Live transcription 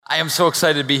I am so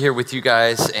excited to be here with you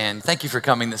guys, and thank you for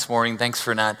coming this morning. Thanks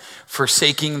for not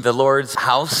forsaking the Lord's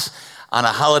house on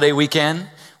a holiday weekend.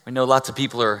 We know lots of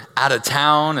people are out of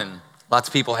town, and lots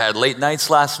of people had late nights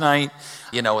last night,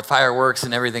 with fireworks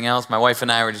and everything else. My wife and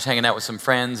I were just hanging out with some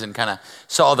friends and kind of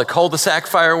saw the cul-de-sac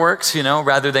fireworks,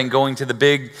 rather than going to the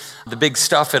big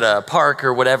stuff at a park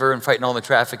or whatever and fighting all the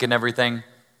traffic and everything.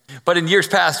 But in years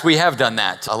past, we have done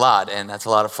that a lot, and that's a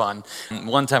lot of fun.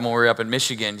 One time when we were up in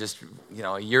Michigan, just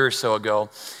a year or so ago,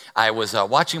 I was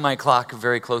watching my clock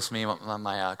very close to me, on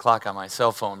my clock on my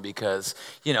cell phone, because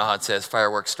how it says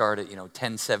fireworks start at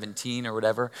 10:17 or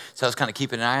whatever. So I was kind of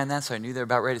keeping an eye on that, so I knew they were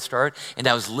about ready to start, and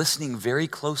I was listening very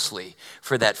closely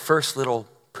for that first little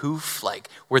poof, like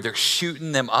where they're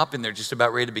shooting them up and they're just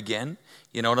about ready to begin.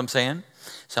 You know what I'm saying?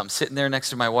 So I'm sitting there next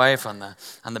to my wife on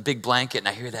the big blanket, and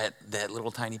I hear that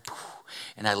little tiny poof,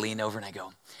 and I lean over and I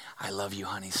go, "I love you,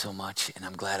 honey, so much, and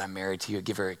I'm glad I'm married to you." I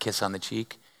give her a kiss on the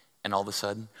cheek, and all of a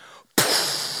sudden,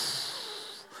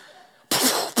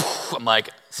 I'm like,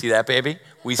 "See that, baby?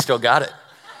 We still got it.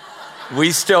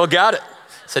 We still got it."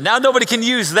 So now nobody can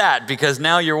use that, because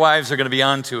now your wives are going to be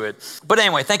onto it. But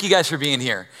anyway, thank you guys for being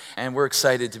here, and we're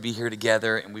excited to be here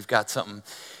together, and we've got something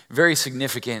very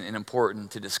significant and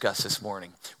important to discuss this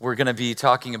morning. We're going to be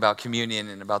talking about communion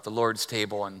and about the Lord's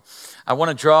table, and I want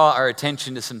to draw our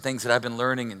attention to some things that I've been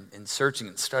learning and searching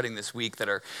and studying this week that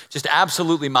are just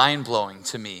absolutely mind-blowing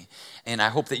to me, and I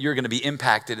hope that you're going to be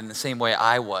impacted in the same way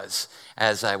I was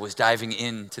as I was diving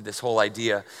into this whole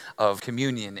idea of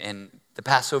communion and the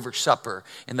Passover supper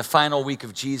in the final week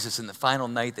of Jesus and the final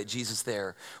night that Jesus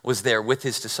was there with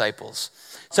his disciples.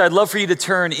 So I'd love for you to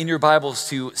turn in your Bibles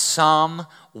to Psalm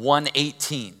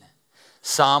 118.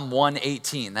 Psalm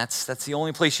 118. That's the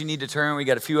only place you need to turn. We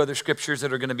got a few other scriptures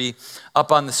that are going to be up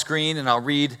on the screen, and I'll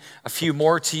read a few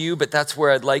more to you, but that's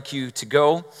where I'd like you to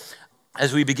go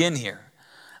as we begin here.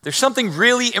 There's something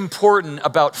really important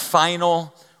about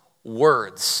final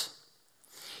words.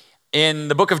 In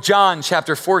the book of John,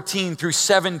 chapter 14 through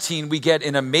 17, we get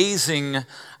an amazing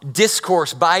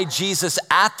discourse by Jesus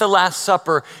at the Last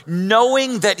Supper,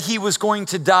 knowing that he was going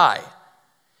to die.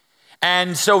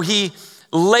 And so he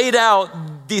laid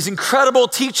out these incredible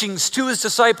teachings to his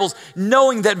disciples,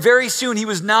 knowing that very soon he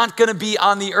was not going to be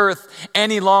on the earth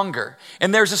any longer.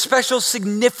 And there's a special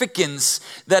significance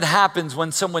that happens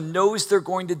when someone knows they're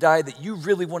going to die, that you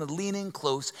really want to lean in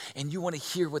close and you want to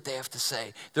hear what they have to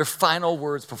say, their final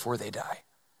words before they die.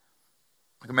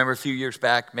 I remember a few years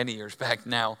back, many years back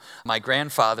now, my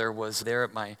grandfather was there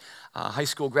at my high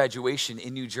school graduation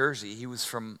in New Jersey. He was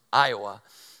from Iowa.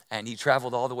 And he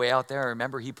traveled all the way out there. I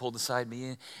remember he pulled aside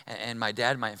me and my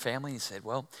dad and my family and said,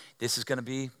 "Well, this is going to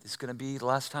be the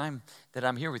last time that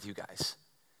I'm here with you guys."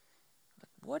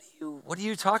 What are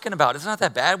you talking about? It's not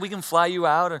that bad. We can fly you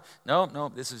out. Or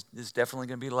no, this is definitely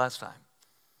going to be the last time.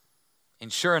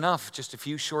 And sure enough, just a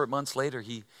few short months later,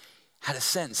 he had a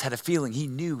sense, had a feeling. He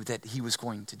knew that he was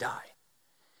going to die.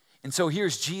 And so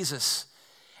here's Jesus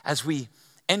as we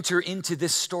enter into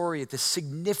this story at the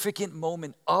significant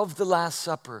moment of the Last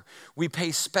Supper. We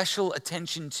pay special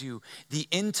attention to the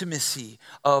intimacy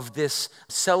of this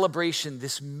celebration,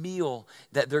 this meal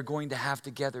that they're going to have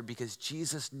together, because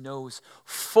Jesus knows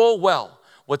full well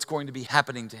what's going to be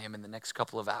happening to him in the next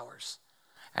couple of hours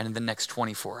and in the next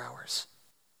 24 hours.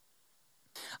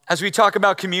 As we talk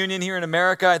about communion here in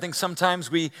America, I think sometimes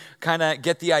we kind of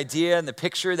get the idea and the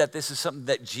picture that this is something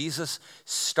that Jesus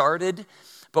started.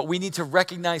 But we need to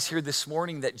recognize here this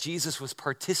morning that Jesus was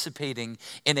participating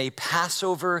in a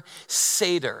Passover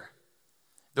Seder.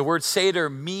 The word Seder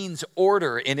means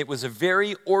order, and it was a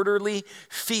very orderly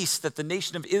feast that the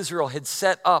nation of Israel had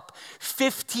set up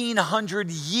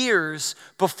 1,500 years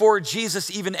before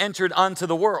Jesus even entered onto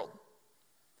the world.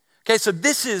 Okay, so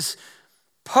this is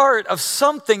part of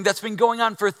something that's been going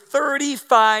on for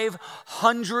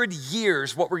 3,500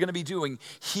 years, what we're going to be doing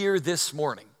here this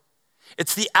morning.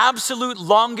 It's the absolute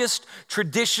longest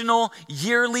traditional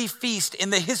yearly feast in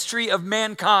the history of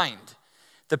mankind,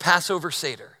 the Passover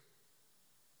Seder.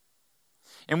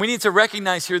 And we need to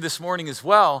recognize here this morning as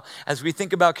well, as we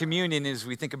think about communion, as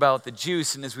we think about the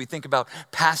juice, and as we think about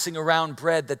passing around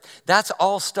bread, that's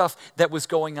all stuff that was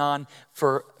going on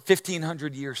for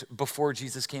 1,500 years before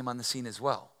Jesus came on the scene as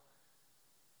well.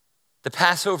 The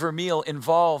Passover meal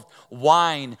involved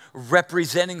wine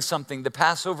representing something. The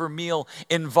Passover meal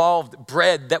involved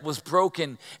bread that was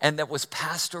broken and that was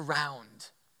passed around.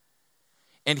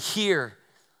 And here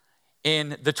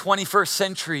in the 21st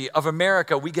century of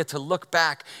America, we get to look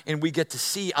back and we get to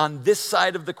see on this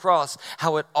side of the cross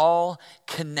how it all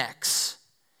connects.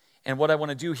 And what I want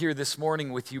to do here this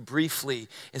morning with you briefly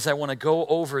is I want to go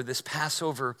over this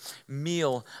Passover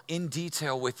meal in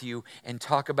detail with you and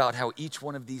talk about how each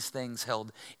one of these things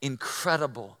held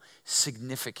incredible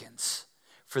significance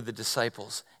for the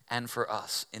disciples and for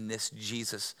us in this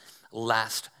Jesus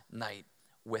last night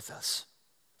with us.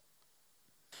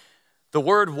 The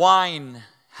word wine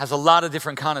has a lot of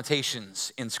different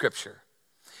connotations in Scripture.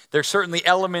 There's certainly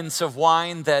elements of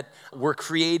wine that were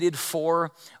created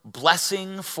for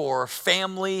blessing, for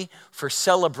family, for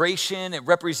celebration. It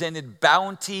represented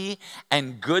bounty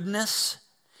and goodness.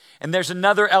 And there's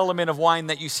another element of wine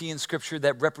that you see in Scripture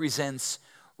that represents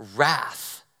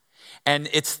wrath. And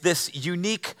it's this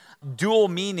unique dual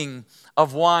meaning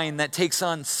of wine that takes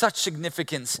on such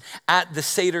significance at the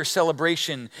Seder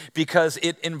celebration because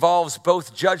it involves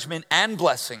both judgment and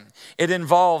blessing. It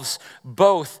involves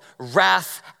both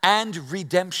wrath and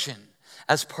redemption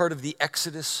as part of the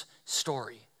Exodus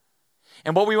story.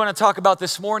 And what we want to talk about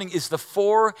this morning is the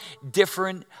 4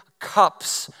 different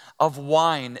cups of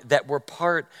wine that were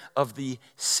part of the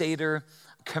Seder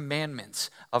commandments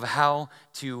of how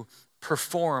to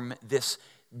perform this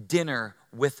dinner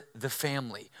with the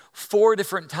family. 4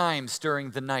 different times during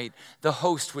the night, the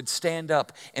host would stand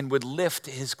up and would lift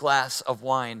his glass of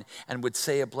wine and would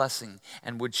say a blessing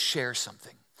and would share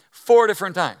something. 4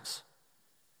 different times.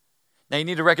 Now you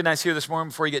need to recognize here this morning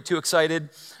before you get too excited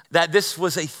that this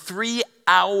was a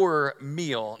 3-hour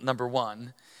meal, number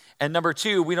one. And number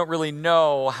 2, we don't really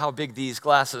know how big these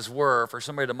glasses were. For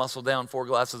somebody to muscle down 4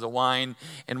 glasses of wine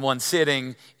in one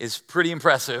sitting is pretty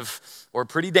impressive or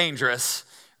pretty dangerous,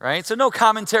 right? So no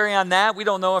commentary on that. We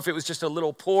don't know if it was just a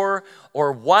little pour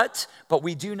or what, but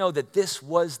we do know that this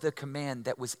was the command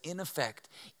that was in effect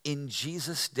in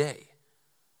Jesus' day.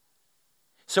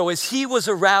 So as he was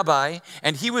a rabbi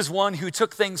and he was one who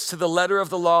took things to the letter of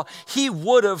the law, he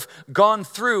would have gone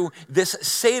through this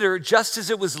Seder just as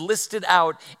it was listed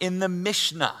out in the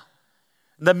Mishnah.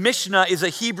 The Mishnah is a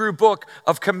Hebrew book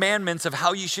of commandments of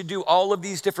how you should do all of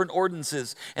these different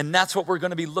ordinances. And that's what we're going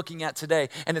to be looking at today.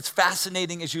 And it's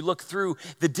fascinating as you look through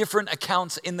the different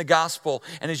accounts in the gospel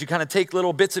and as you kind of take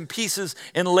little bits and pieces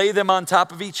and lay them on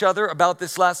top of each other about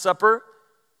this Last Supper.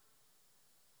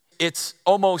 It's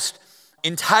almost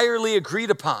entirely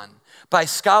agreed upon by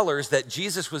scholars that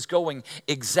Jesus was going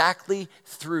exactly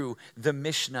through the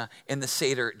Mishnah in the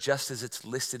Seder, just as it's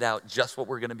listed out, just what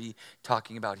we're going to be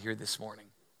talking about here this morning.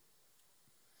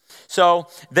 So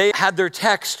they had their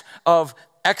text of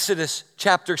Exodus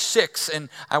chapter 6, and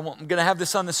I'm going to have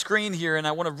this on the screen here, and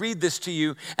I want to read this to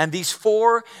you. And these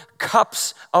 4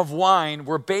 cups of wine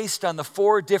were based on the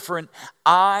 4 different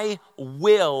I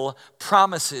will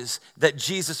promises that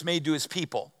Jesus made to his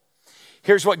people.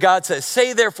 Here's what God says.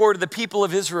 Say therefore to the people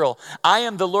of Israel, I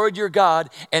am the Lord your God,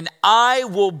 and I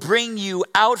will bring you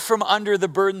out from under the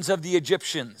burdens of the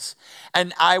Egyptians,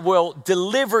 and I will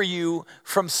deliver you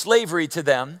from slavery to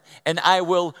them, and I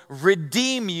will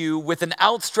redeem you with an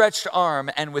outstretched arm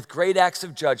and with great acts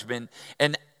of judgment,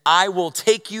 and I will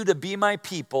take you to be my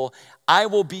people. I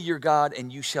will be your God,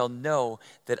 and you shall know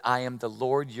that I am the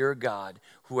Lord your God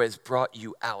who has brought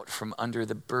you out from under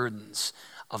the burdens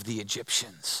of the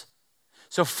Egyptians.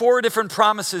 So 4 different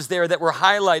promises there that were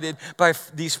highlighted by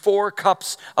these 4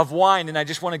 cups of wine. And I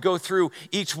just want to go through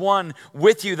each one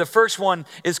with you. The first one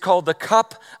is called the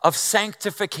cup of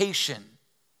sanctification.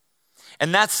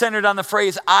 And that's centered on the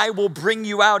phrase, I will bring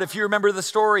you out. If you remember the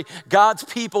story, God's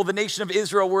people, the nation of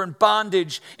Israel, were in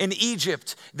bondage in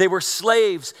Egypt. They were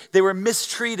slaves. They were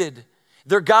mistreated.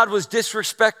 Their God was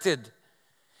disrespected.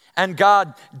 And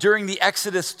God, during the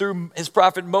Exodus, through his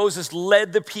prophet Moses,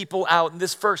 led the people out. And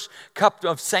this first cup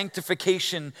of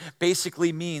sanctification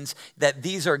basically means that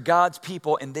these are God's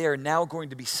people and they are now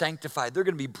going to be sanctified. They're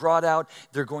going to be brought out.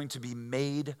 They're going to be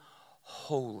made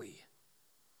holy.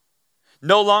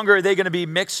 No longer are they going to be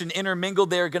mixed and intermingled.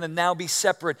 They are going to now be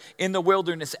separate in the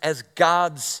wilderness as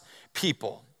God's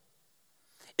people.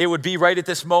 It would be right at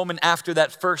this moment after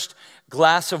that first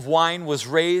glass of wine was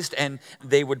raised and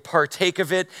they would partake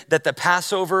of it that the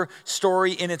Passover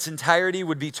story in its entirety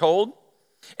would be told.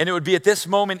 And it would be at this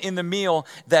moment in the meal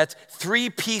that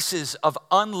 3 pieces of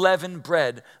unleavened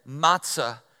bread,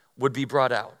 matzah, would be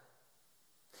brought out.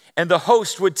 And the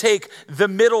host would take the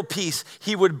middle piece,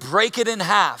 he would break it in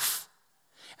half,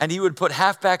 and he would put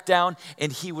half back down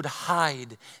and he would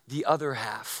hide the other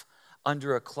half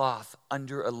under a cloth,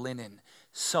 under a linen,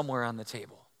 somewhere on the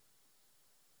table.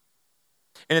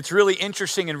 And it's really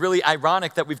interesting and really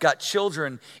ironic that we've got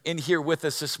children in here with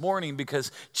us this morning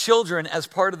because children, as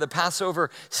part of the Passover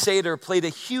Seder, played a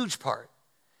huge part.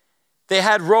 They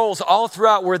had roles all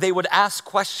throughout where they would ask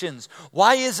questions.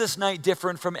 Why is this night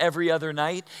different from every other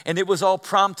night? And it was all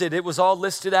prompted, it was all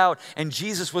listed out, and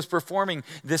Jesus was performing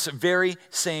this very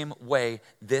same way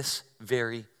this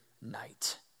very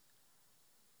night.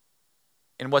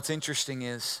 And what's interesting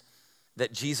is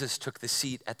that Jesus took the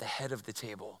seat at the head of the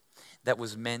table that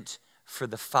was meant for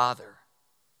the Father.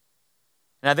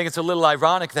 And I think it's a little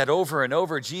ironic that over and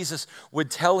over Jesus would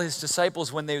tell his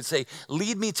disciples when they would say,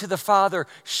 lead me to the Father,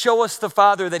 show us the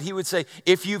Father, that he would say,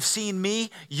 if you've seen me,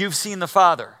 you've seen the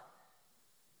Father.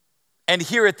 And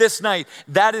here at this night,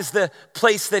 that is the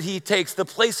place that he takes, the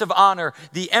place of honor,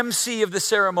 the MC of the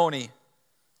ceremony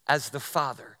as the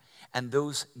Father, and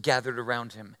those gathered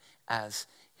around him as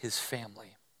his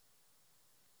family.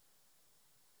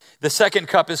 The second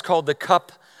cup is called the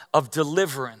cup of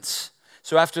deliverance.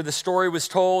 So after the story was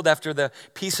told, after the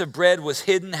piece of bread was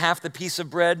hidden, half the piece of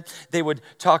bread, they would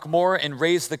talk more and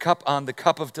raise the cup on the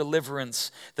cup of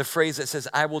deliverance. The phrase that says,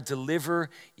 I will deliver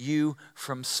you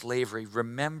from slavery.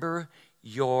 Remember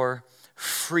your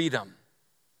freedom.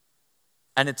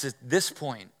 And it's at this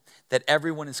point that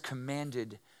everyone is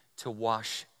commanded to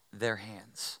wash their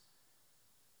hands.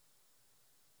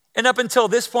 And up until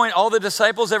this point, all the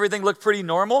disciples, everything looked pretty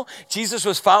normal. Jesus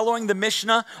was following the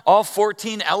Mishnah, all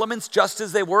 14 elements, just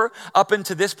as they were up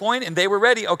until this point, and they were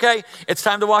ready. Okay, it's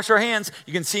time to wash our hands.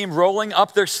 You can see them rolling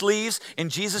up their sleeves, and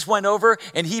Jesus went over,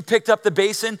 and he picked up the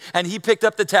basin, and he picked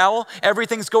up the towel.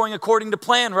 Everything's going according to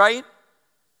plan, right?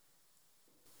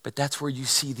 But that's where you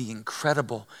see the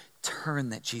incredible turn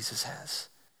that Jesus has.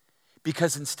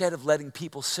 Because instead of letting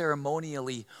people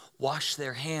ceremonially wash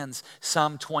their hands,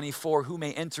 Psalm 24, who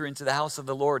may enter into the house of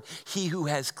the Lord? He who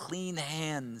has clean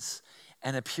hands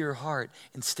and a pure heart.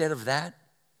 Instead of that,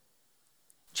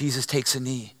 Jesus takes a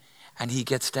knee and he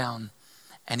gets down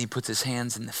and he puts his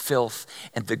hands in the filth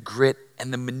and the grit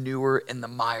and the manure and the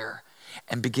mire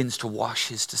and begins to wash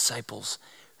his disciples'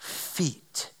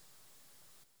 feet.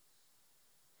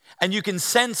 And you can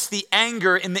sense the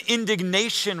anger and the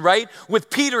indignation, right?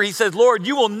 With Peter, he says, Lord,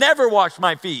 you will never wash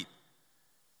my feet.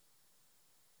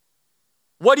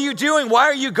 What are you doing? Why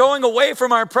are you going away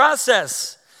from our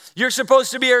process? You're supposed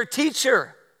to be our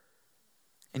teacher.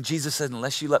 And Jesus said,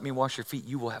 unless you let me wash your feet,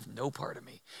 you will have no part of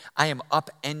me. I am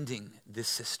upending this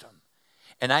system.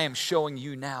 And I am showing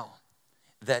you now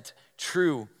that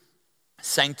true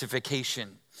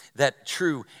sanctification, that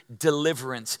true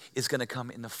deliverance is going to come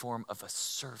in the form of a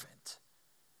servant.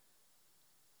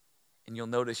 And you'll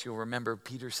notice, you'll remember,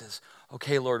 Peter says,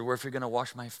 okay, Lord, if you're going to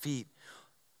wash my feet,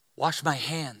 wash my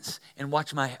hands and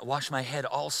wash my head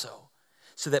also,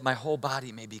 so that my whole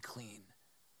body may be clean.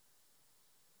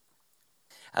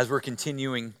 As we're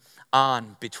continuing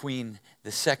on between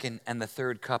the second and the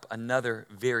third cup, another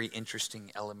very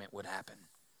interesting element would happen.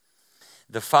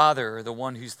 The Father, or the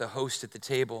one who's the host at the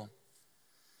table,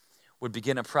 would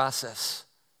begin a process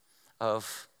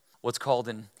of what's called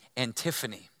an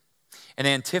antiphony. An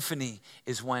antiphony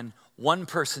is when one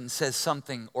person says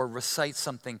something or recites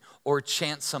something or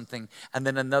chants something, and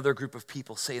then another group of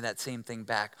people say that same thing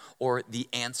back, or the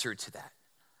answer to that.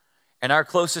 And our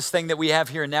closest thing that we have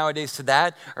here nowadays to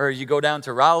that, or you go down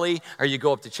to Raleigh, or you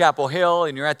go up to Chapel Hill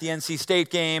and you're at the NC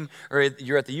State game, or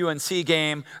you're at the UNC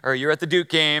game, or you're at the Duke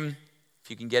game, if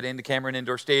you can get into Cameron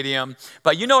Indoor Stadium.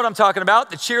 But you know what I'm talking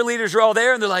about. The cheerleaders are all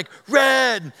there and they're like,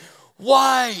 red,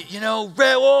 white,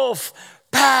 red wolf,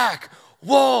 pack,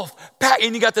 wolf, pack.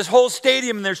 And you got this whole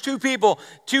stadium and there's two people,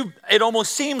 it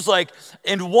almost seems like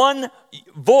in one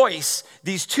voice,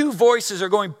 these two voices are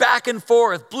going back and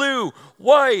forth, blue,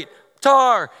 white,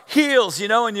 tar, heels,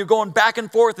 and you're going back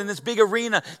and forth in this big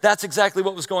arena. That's exactly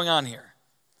what was going on here.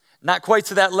 Not quite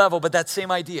to that level, but that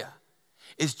same idea.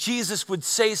 Is Jesus would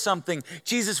say something,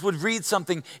 Jesus would read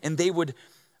something, and they would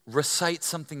recite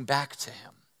something back to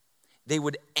him. They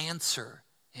would answer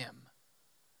him.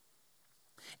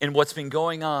 And what's been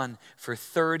going on for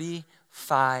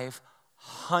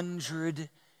 3,500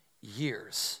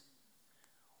 years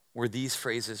were these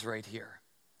phrases right here,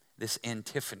 this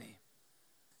antiphony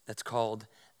that's called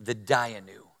the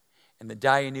Dayenu. And the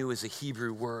Dayenu is a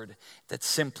Hebrew word that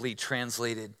simply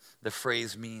translated, the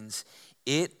phrase means,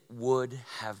 it would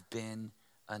have been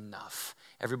enough.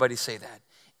 Everybody say that.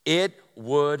 It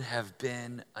would have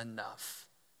been enough.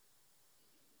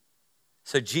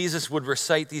 So Jesus would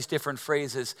recite these different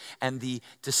phrases, and the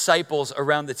disciples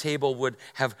around the table would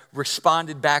have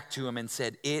responded back to him and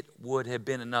said, it would have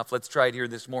been enough. Let's try it here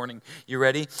this morning. You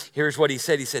ready? Here's what he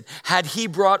said. He said, had he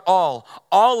brought all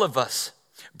of us,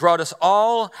 brought us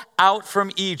all out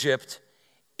from Egypt,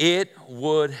 it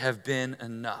would have been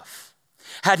enough.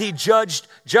 Had he judged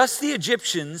just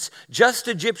Egyptians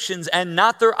and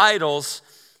not their idols,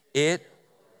 it.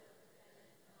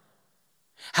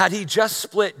 Had he just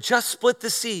split the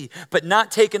sea, but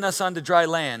not taken us onto dry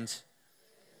land,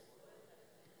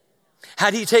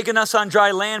 had he taken us on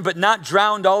dry land, but not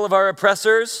drowned all of our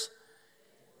oppressors?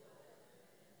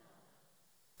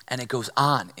 And it goes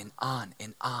on and on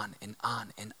and on and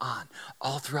on and on,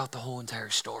 all throughout the whole entire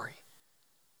story.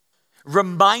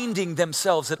 Reminding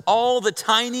themselves that all the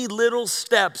tiny little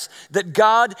steps that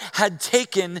God had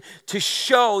taken to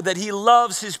show that he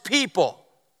loves his people.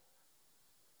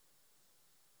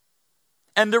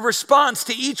 And the response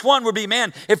to each one would be,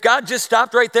 man, if God just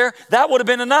stopped right there, that would have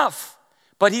been enough.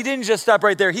 But he didn't just stop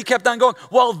right there. He kept on going.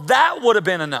 Well, that would have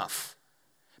been enough.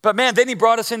 But man, then he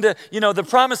brought us into, the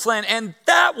promised land, and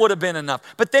that would have been enough.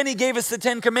 But then he gave us the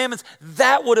 10 commandments.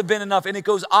 That would have been enough. And it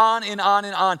goes on and on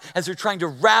and on as they're trying to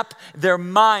wrap their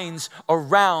minds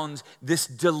around this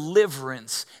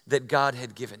deliverance that God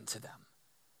had given to them.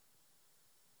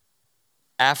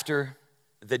 After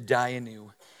the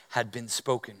Dayenu had been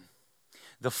spoken,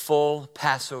 the full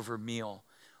Passover meal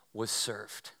was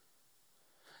served.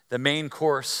 The main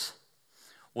course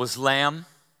was lamb,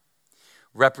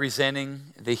 representing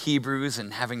the Hebrews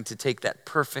and having to take that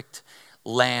perfect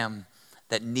lamb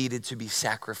that needed to be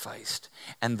sacrificed,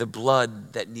 and the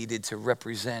blood that needed to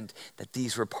represent that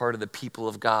these were part of the people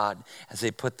of God as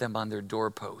they put them on their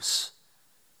doorposts.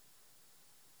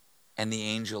 And the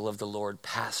angel of the Lord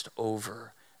passed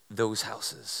over those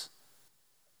houses.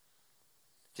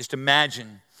 Just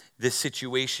imagine this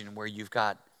situation where you've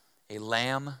got a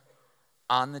lamb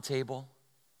on the table,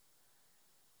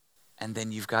 and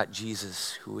then you've got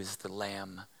Jesus, who is the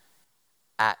lamb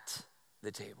at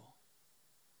the table.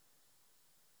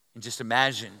 And just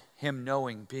imagine him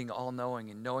knowing, being all-knowing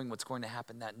and knowing what's going to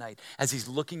happen that night. As he's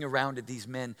looking around at these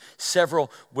men,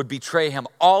 several would betray him,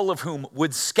 all of whom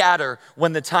would scatter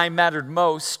when the time mattered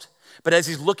most. But as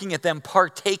he's looking at them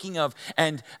partaking of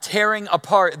and tearing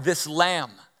apart this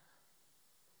lamb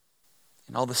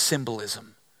and all the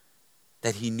symbolism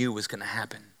that he knew was going to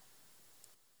happen.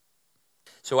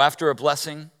 So after a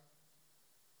blessing,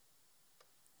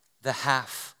 the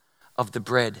half of the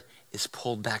bread is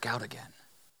pulled back out again.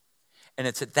 And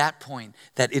it's at that point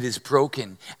that it is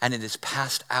broken and it is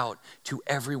passed out to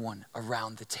everyone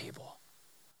around the table.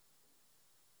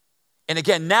 And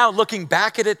again, now looking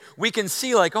back at it, we can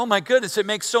see like, oh my goodness, it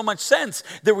makes so much sense.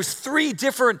 There was 3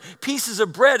 different pieces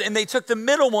of bread, and they took the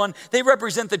middle one. They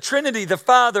represent the Trinity, the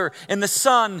Father and the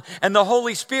Son and the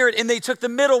Holy Spirit. And they took the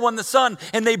middle one, the Son,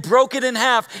 and they broke it in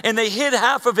half, and they hid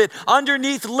half of it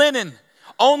underneath linen,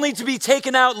 only to be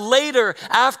taken out later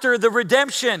after the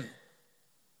redemption.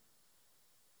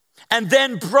 And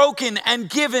then broken and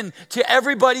given to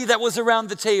everybody that was around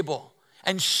the table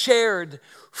and shared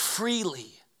freely.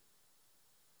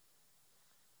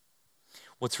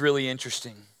 What's really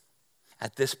interesting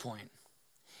at this point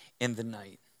in the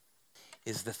night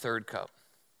is the third cup,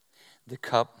 the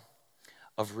cup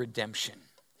of redemption.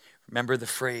 Remember the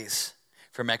phrase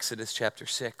from Exodus chapter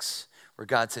 6, where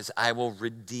God says, I will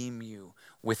redeem you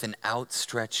with an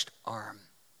outstretched arm.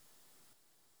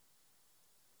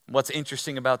 What's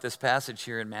interesting about this passage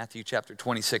here in Matthew chapter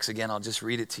 26, again, I'll just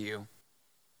read it to you,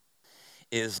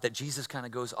 is that Jesus kind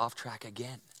of goes off track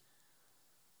again.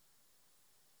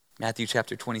 Matthew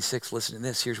chapter 26, listen to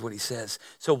this. Here's what he says.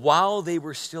 So while they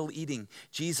were still eating,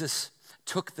 Jesus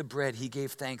took the bread, he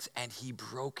gave thanks, and he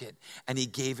broke it, and he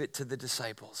gave it to the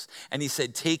disciples. And he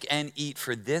said, take and eat,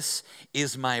 for this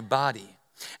is my body.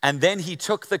 And then he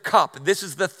took the cup. This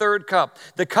is the third cup,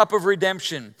 the cup of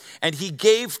redemption. And he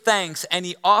gave thanks, and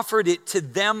he offered it to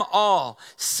them all,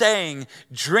 saying,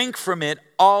 drink from it,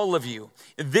 all of you.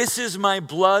 This is my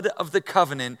blood of the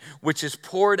covenant, which is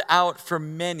poured out for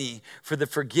many for the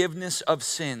forgiveness of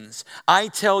sins. I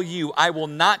tell you, I will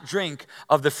not drink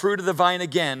of the fruit of the vine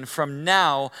again from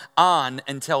now on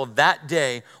until that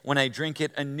day when I drink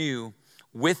it anew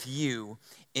with you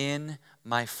in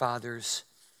my Father's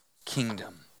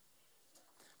kingdom.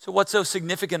 So what's so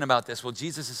significant about this? Well,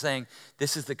 Jesus is saying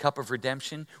this is the cup of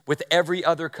redemption. With every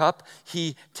other cup,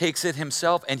 he takes it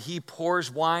himself and he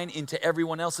pours wine into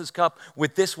everyone else's cup.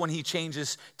 With this one, he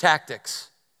changes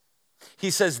tactics. He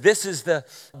says this is the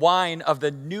wine of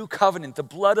the new covenant, the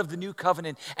blood of the new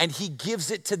covenant, and he gives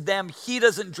it to them. He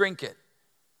doesn't drink it.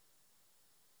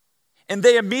 And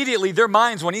they immediately, their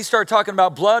minds, when he started talking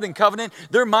about blood and covenant,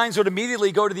 their minds would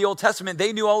immediately go to the Old Testament.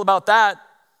 They knew all about that.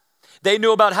 They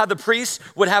knew about how the priests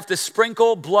would have to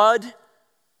sprinkle blood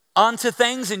onto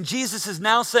things. And Jesus is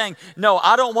now saying, no,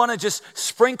 I don't want to just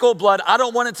sprinkle blood. I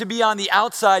don't want it to be on the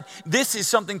outside. This is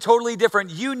something totally different.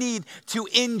 You need to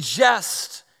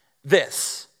ingest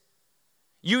this.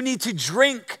 You need to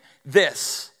drink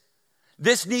this.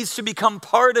 This needs to become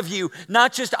part of you,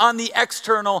 not just on the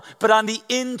external, but on the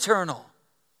internal.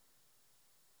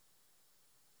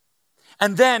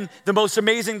 And then the most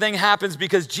amazing thing happens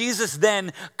because Jesus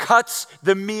then cuts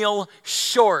the meal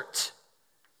short.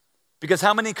 Because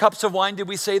how many cups of wine did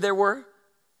we say there were?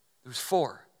 There was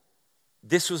 4.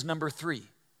 This was number 3.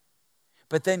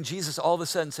 But then Jesus all of a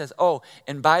sudden says, oh,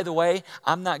 and by the way,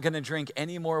 I'm not going to drink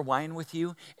any more wine with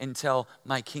you until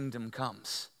my kingdom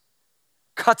comes.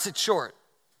 Cuts it short.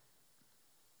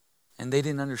 And they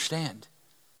didn't understand.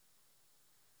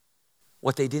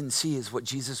 What they didn't see is what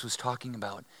Jesus was talking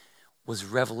about was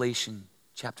Revelation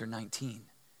chapter 19,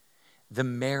 the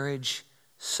marriage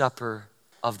supper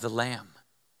of the Lamb.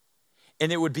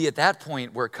 And it would be at that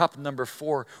point where cup number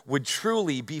 4 would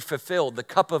truly be fulfilled, the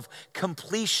cup of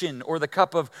completion or the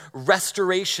cup of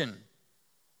restoration.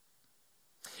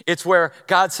 It's where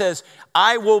God says,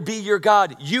 I will be your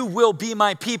God. You will be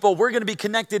my people. We're going to be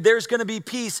connected. There's going to be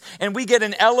peace. And we get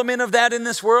an element of that in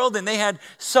this world. And they had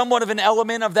somewhat of an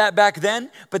element of that back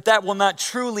then. But that will not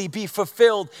truly be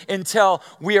fulfilled until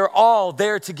we are all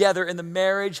there together in the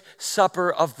marriage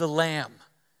supper of the Lamb.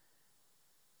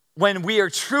 When we are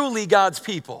truly God's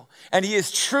people. And he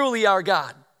is truly our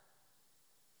God.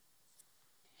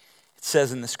 It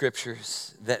says in the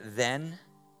scriptures that then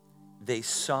they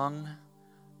sung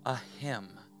a hymn,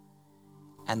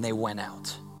 and they went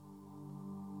out.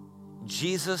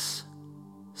 Jesus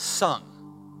sung.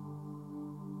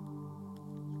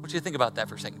 I want you to think about that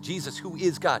for a second. Jesus, who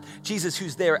is God. Jesus,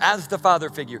 who's there as the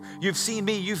Father figure. You've seen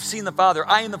me, you've seen the Father.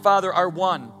 I and the Father are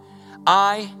one.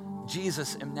 I,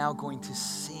 Jesus, am now going to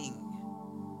sing.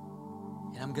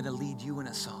 And I'm going to lead you in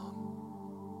a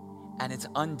song. And it's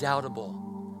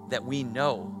undoubtable that we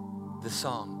know the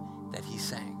song that he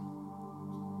sang.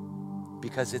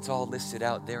 Because it's all listed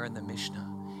out there in the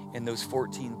Mishnah, in those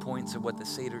 14 points of what the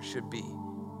Seder should be.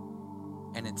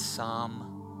 And it's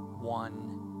Psalm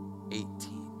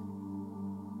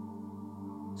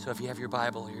 118. So if you have your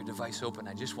Bible or your device open,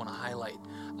 I just want to highlight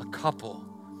a couple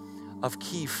of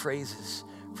key phrases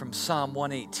from Psalm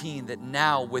 118 that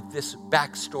now with this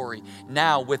backstory,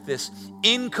 now with this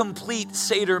incomplete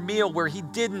Seder meal where he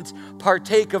didn't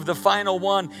partake of the final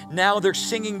one, now they're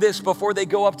singing this before they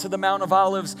go up to the Mount of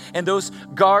Olives, and those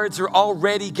guards are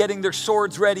already getting their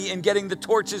swords ready and getting the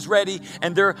torches ready,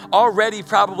 and they're already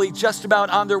probably just about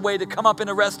on their way to come up and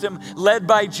arrest him, led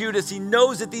by Judas. He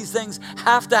knows that these things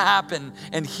have to happen,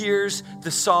 and here's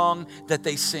the song that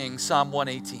they sing, Psalm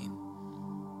 118.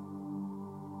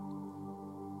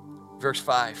 Verse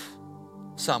 5,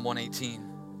 Psalm 118.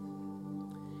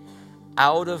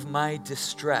 Out of my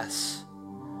distress,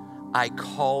 I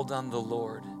called on the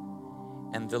Lord,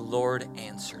 and the Lord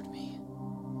answered me.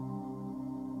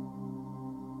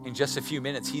 In just a few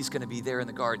minutes, he's going to be there in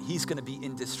the garden. He's going to be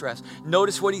in distress.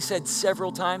 Notice what he said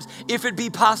several times. If it be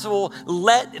possible,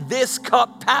 let this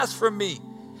cup pass from me.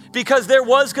 Because there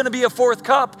was going to be a 4th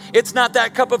cup. It's not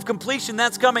that cup of completion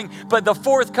that's coming, but the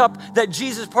 4th cup that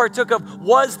Jesus partook of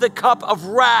was the cup of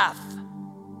wrath.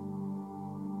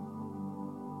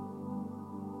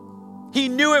 He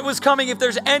knew it was coming. If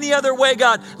there's any other way,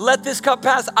 God, let this cup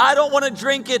pass. I don't want to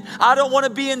drink it. I don't want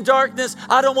to be in darkness.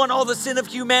 I don't want all the sin of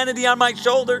humanity on my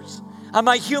shoulders. On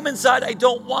my human side, I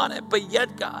don't want it. But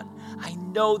yet, God, I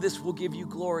know this will give you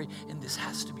glory, and this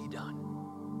has to be done.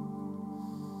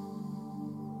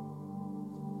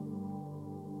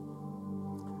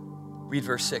 Read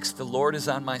verse 6. The Lord is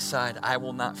on my side. I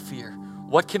will not fear.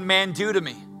 What can man do to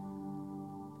me?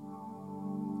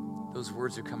 Those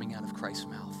words are coming out of Christ's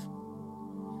mouth.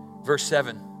 Verse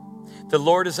 7. The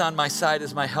Lord is on my side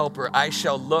as my helper. I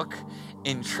shall look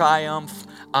in triumph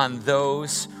on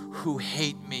those who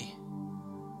hate me.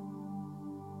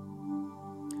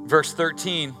 Verse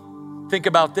 13. Think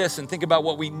about this and think about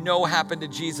what we know happened to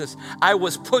Jesus. I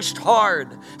was pushed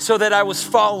hard so that I was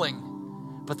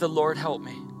falling, but the Lord helped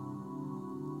me.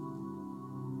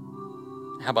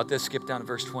 How about this? Skip down to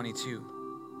verse 22.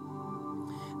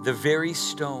 The very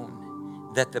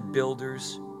stone that the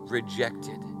builders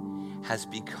rejected has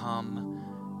become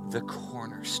the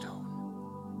cornerstone.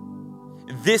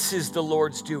 This is the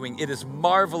Lord's doing. It is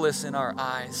marvelous in our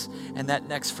eyes. And that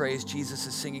next phrase Jesus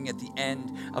is singing at the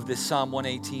end of this Psalm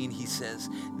 118, he says,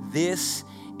 this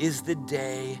is the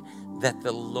day that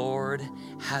the Lord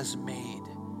has made.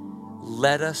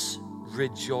 Let us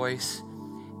rejoice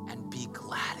and be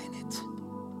glad in it.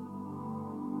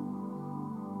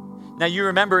 Now you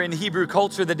remember in Hebrew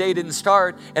culture, the day didn't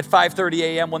start at 5:30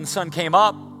 a.m. when the sun came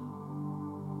up.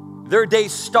 Their day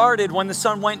started when the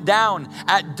sun went down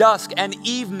at dusk and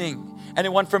evening. And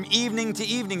it went from evening to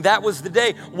evening. That was the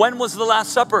day. When was the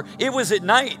Last Supper? It was at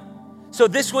night. So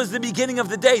this was the beginning of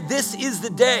the day. This is the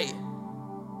day.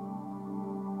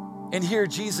 And here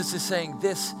Jesus is saying,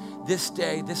 this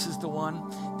day, this is the one,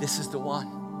 this is the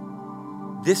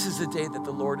one. This is the day that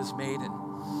the Lord has made,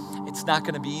 and it's not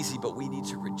going to be easy, but we need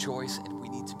to rejoice and we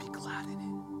need to be glad in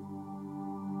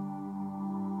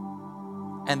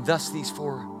it. And thus these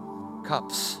 4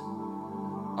 cups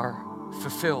are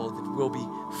fulfilled, will be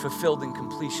fulfilled in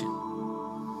completion.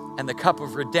 And the cup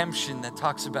of redemption that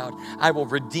talks about, I will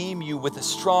redeem you with a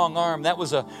strong arm. That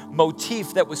was a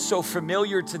motif that was so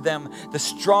familiar to them. The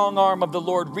strong arm of the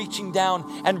Lord reaching down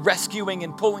and rescuing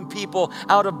and pulling people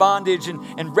out of bondage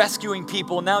and rescuing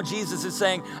people. And now Jesus is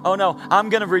saying, oh no, I'm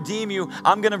going to redeem you.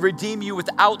 I'm going to redeem you with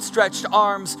outstretched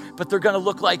arms, but they're going to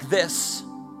look like this.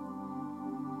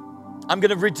 I'm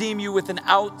going to redeem you with an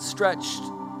outstretched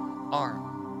arm.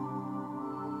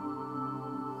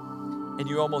 And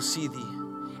you almost see the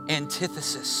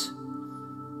antithesis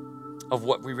of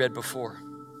what we read before,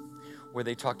 where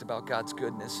they talked about God's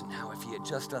goodness and how if he had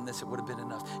just done this, it would have been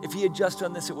enough. If he had just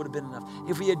done this, it would have been enough.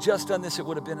 If he had just done this, it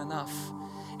would have been enough.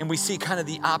 And we see kind of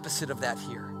the opposite of that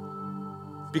here.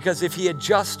 Because if he had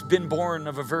just been born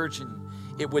of a virgin,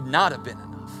 it would not have been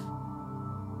enough.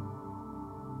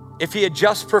 If he had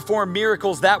just performed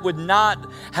miracles, that would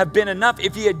not have been enough.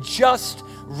 If he had just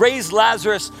raised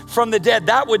Lazarus from the dead,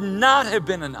 that would not have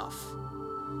been enough.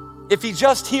 If he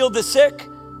just healed the sick,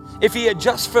 if he had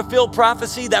just fulfilled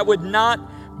prophecy, that would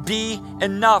not be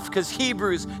enough. Because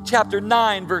Hebrews chapter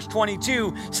 9, verse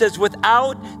 22 says,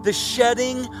 without the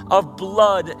shedding of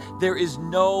blood, there is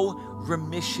no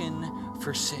remission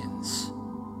for sins.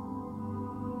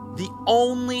 The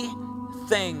only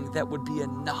thing that would be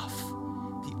enough,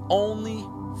 the only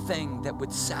thing that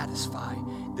would satisfy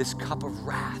this cup of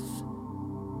wrath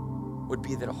would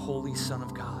be that a holy Son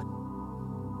of God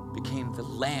became the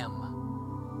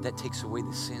Lamb that takes away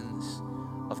the sins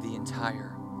of the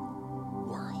entire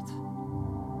world.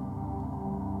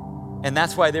 And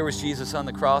that's why there was Jesus on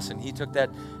the cross, and he took that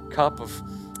cup of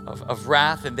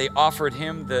wrath, and they offered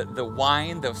him the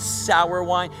wine, the sour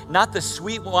wine, not the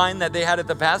sweet wine that they had at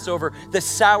the Passover, the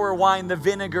sour wine, the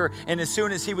vinegar. And as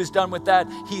soon as he was done with that,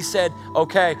 he said,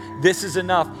 okay, this is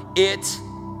enough. It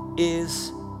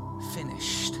is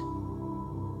finished.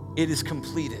 It is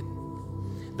completed.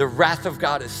 The wrath of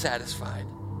God is satisfied.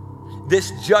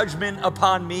 This judgment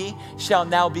upon me shall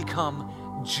now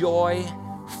become joy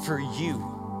for you.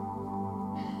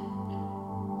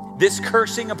 This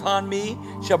cursing upon me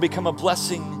shall become a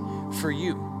blessing for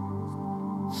you.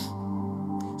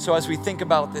 So as we think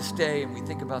about this day and we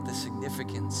think about the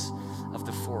significance of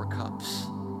the 4 cups,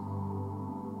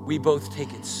 we both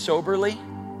take it soberly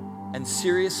and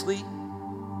seriously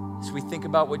as we think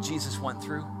about what Jesus went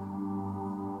through.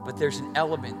 But there's an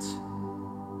element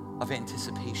of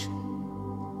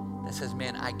anticipation that says,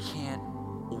 man, I can't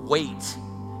wait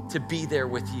to be there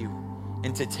with you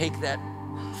and to take that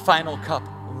final cup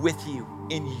with you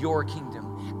in your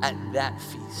kingdom at that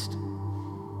feast.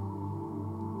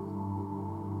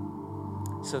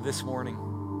 So this morning,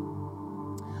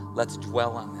 let's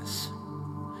dwell on this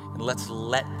and let's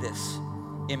let this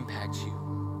impact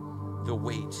you, the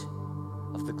weight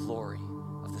of the glory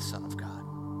of the Son of God.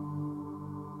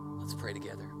 Let's pray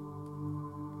together.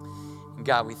 And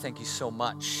God, we thank you so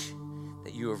much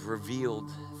that you have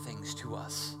revealed things to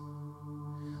us.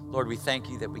 Lord, we thank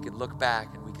you that we can look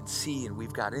back and we can see and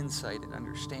we've got insight and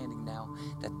understanding now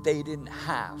that they didn't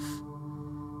have.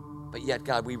 But yet,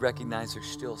 God, we recognize there's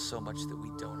still so much that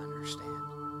we don't understand.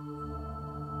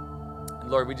 And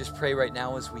Lord, we just pray right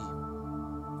now as we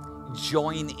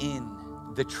join in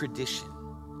the tradition,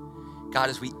 God,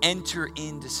 as we enter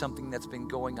into something that's been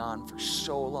going on for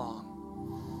so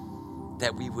long,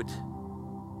 that we would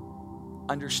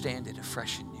understand it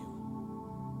afresh and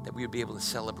new, that we would be able to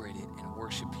celebrate it and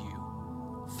worship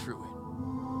you through it.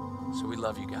 So we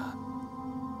love you, God.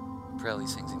 We pray all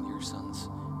these things in your Son's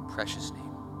precious name.